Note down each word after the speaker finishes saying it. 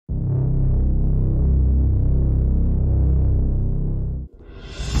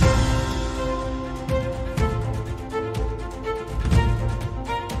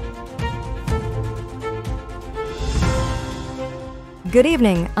Good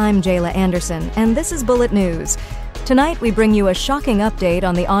evening, I'm Jayla Anderson, and this is Bullet News. Tonight we bring you a shocking update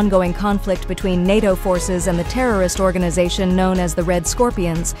on the ongoing conflict between NATO forces and the terrorist organization known as the Red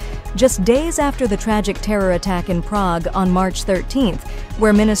Scorpions, just days after the tragic terror attack in Prague on March 13th,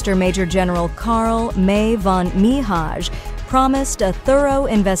 where Minister Major General Karl May von Miehage promised a thorough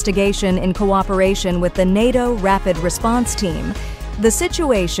investigation in cooperation with the NATO Rapid Response Team. The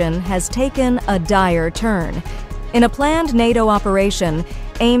situation has taken a dire turn. In a planned NATO operation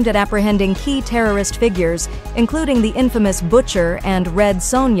aimed at apprehending key terrorist figures, including the infamous Butcher and Red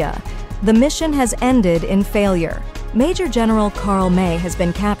Sonja, the mission has ended in failure. Major General Karl May has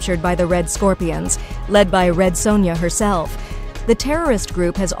been captured by the Red Scorpions, led by Red Sonja herself. The terrorist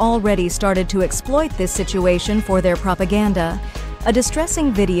group has already started to exploit this situation for their propaganda. A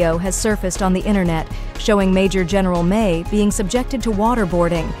distressing video has surfaced on the internet showing Major General May being subjected to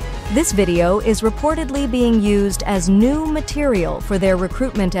waterboarding. This video is reportedly being used as new material for their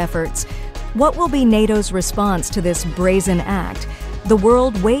recruitment efforts. What will be NATO's response to this brazen act? The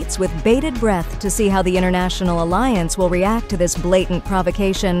world waits with bated breath to see how the international alliance will react to this blatant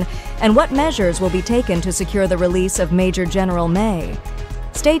provocation and what measures will be taken to secure the release of Major General May.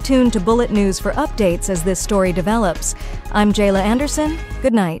 Stay tuned to Bullet News for updates as this story develops. I'm Jayla Anderson.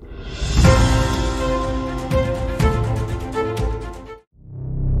 Good night.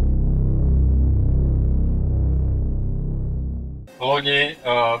 Loni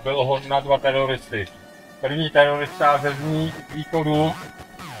byl hon na dva teroristy. První terorista řezník z východu,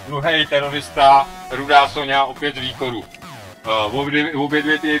 druhý terorista Rudá Sonja opět z východu. Obě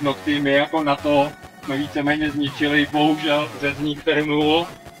dvě ty jednotky my jako NATO jsme víceméně zničili, bohužel řezník trhnul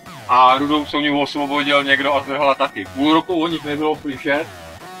a Rudou Sonju osvobodil někdo a zdrhla taky. Půl roku o nich nebylo slyšet,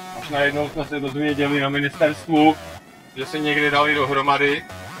 až najednou jsme se dozvěděli na ministerstvu, že se někde dali dohromady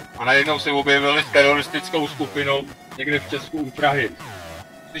a najednou se objevili s teroristickou skupinou někde v Česku u Prahy.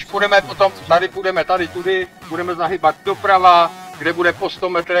 Když půjdeme potom, tady tudy, budeme zahybat doprava, kde bude po 100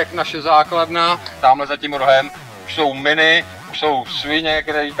 metrech naše základna, tamhle za tím rohem, už jsou miny, už jsou svině,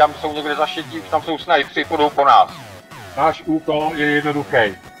 které tam jsou někde zašetí, už tam jsou snajpři, půjdou po nás. Náš úkol je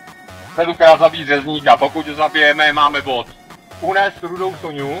jednoduchý. 7krát zabít řezníka, pokud ho zabijeme, máme bod. Unést Rudou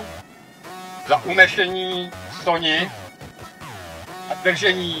Sonju, za unešení Soni a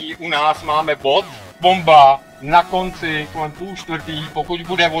držení u nás máme bod. Bomba na konci kolem 3:30, pokud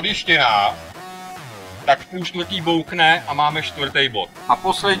bude odjištěná, tak v 3:30 boukne a máme 4. bod. A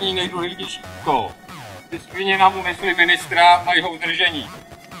poslední nejdůležitější úkol. Ty skříně nám unesli ministra, mají ho v držení.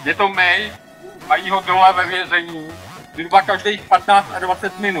 Je to May, mají ho dole ve vězení. Zhruba každých 15 a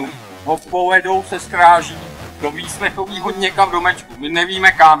 20 minut ho povedou se stráží do výslechového někam do mečku. My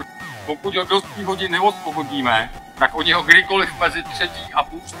nevíme kam. Pokud ho do 3 hodin neosvobodíme, tak oni ho kdykoliv mezi 3. a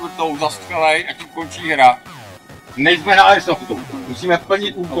 3:15 zastřelej a tím končí hra. Nejsme na Airsoftu. Musíme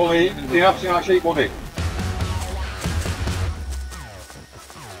plnit úkoly, ty nám přinášejí body.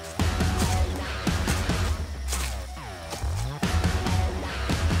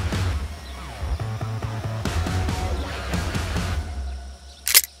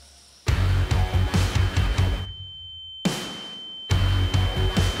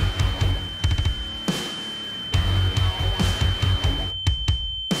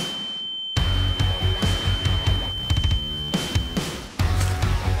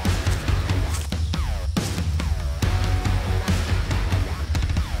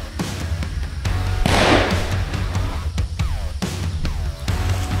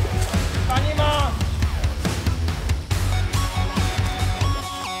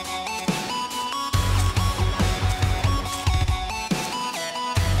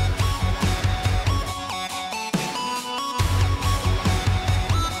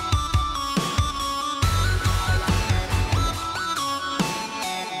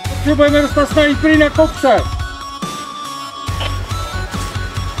 Potřebujeme dostat snajpry na kopce!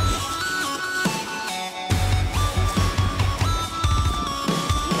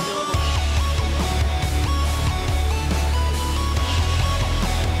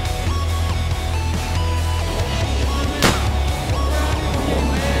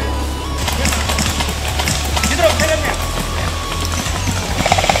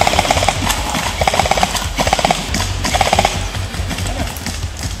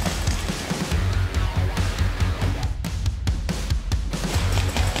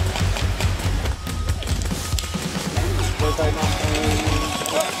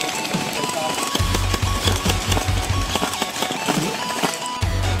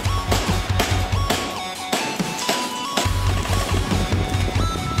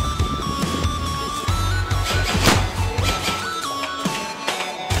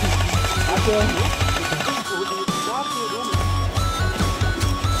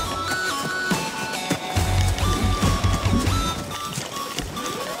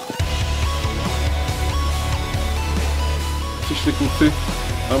 kluci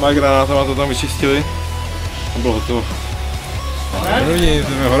normálně granátama to tam vyčistili a bylo hotovo. První,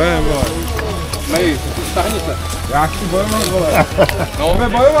 jdeme hore nebo? Nej, stáhni se. Já chci bojovat, vole. No, Jdeme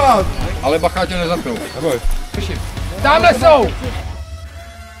bojovat. ale bacha tě nezapnou. Neboj. Tamhle jsou!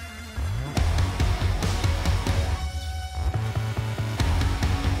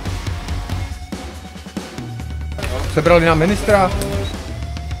 Sebrali nám ministra.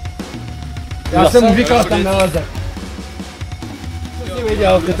 Já jsem mu říkal, tam neleze. Co jsi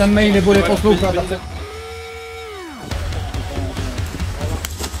věděl, že ten mail nebude poslouchat.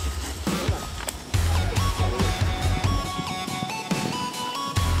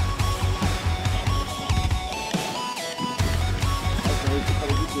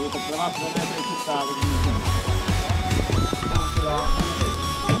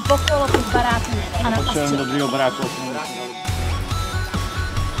 Okolo těch barátů a na pasce. Do druhého baráku.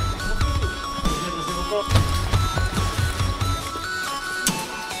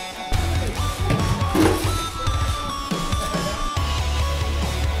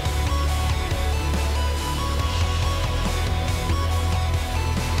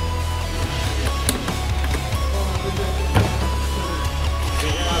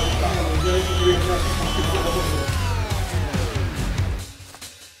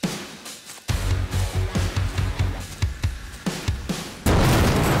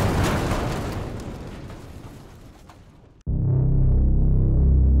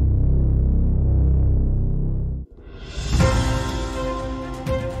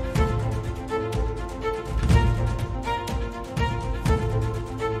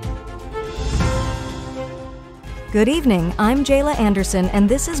 Good evening, I'm Jayla Anderson, and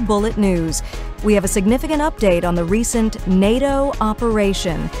this is Bullet News. We have a significant update on the recent NATO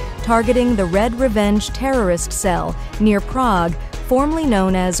operation targeting the Red Revenge terrorist cell near Prague, formerly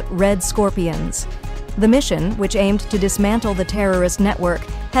known as Red Scorpions. The mission, which aimed to dismantle the terrorist network,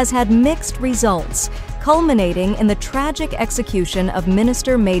 has had mixed results, culminating in the tragic execution of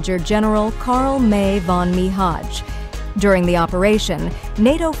Minister Major General Karl May von Mihaj. During the operation,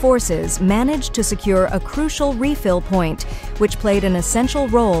 NATO forces managed to secure a crucial refill point, which played an essential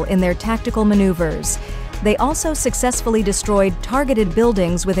role in their tactical maneuvers. They also successfully destroyed targeted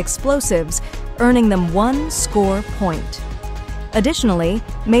buildings with explosives, earning them 1 score point. Additionally,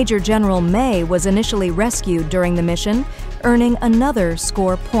 Major General May was initially rescued during the mission, earning another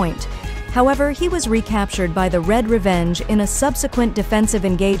score point. However, he was recaptured by the Red Revenge in a subsequent defensive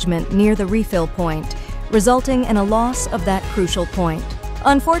engagement near the refill point, resulting in a loss of that crucial point.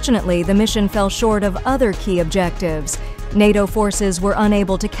 Unfortunately, the mission fell short of other key objectives. NATO forces were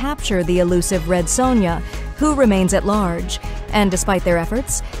unable to capture the elusive Red Sonja, who remains at large, and despite their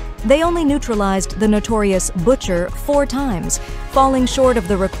efforts, they only neutralized the notorious Butcher 4 times, falling short of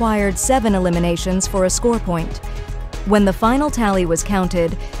the required 7 eliminations for a score point. When the final tally was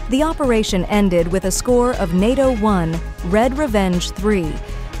counted, the operation ended with a score of NATO 1, Red Revenge 3.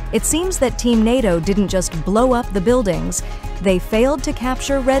 It seems that Team NATO didn't just blow up the buildings, they failed to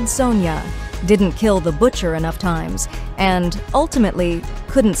capture Red Sonja, didn't kill the Butcher enough times, and ultimately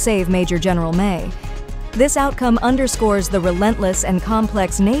couldn't save Major General May. This outcome underscores the relentless and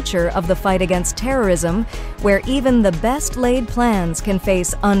complex nature of the fight against terrorism, where even the best-laid plans can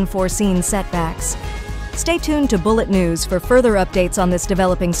face unforeseen setbacks. Stay tuned to Bullet News for further updates on this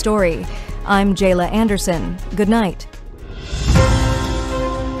developing story. I'm Jayla Anderson. Good night.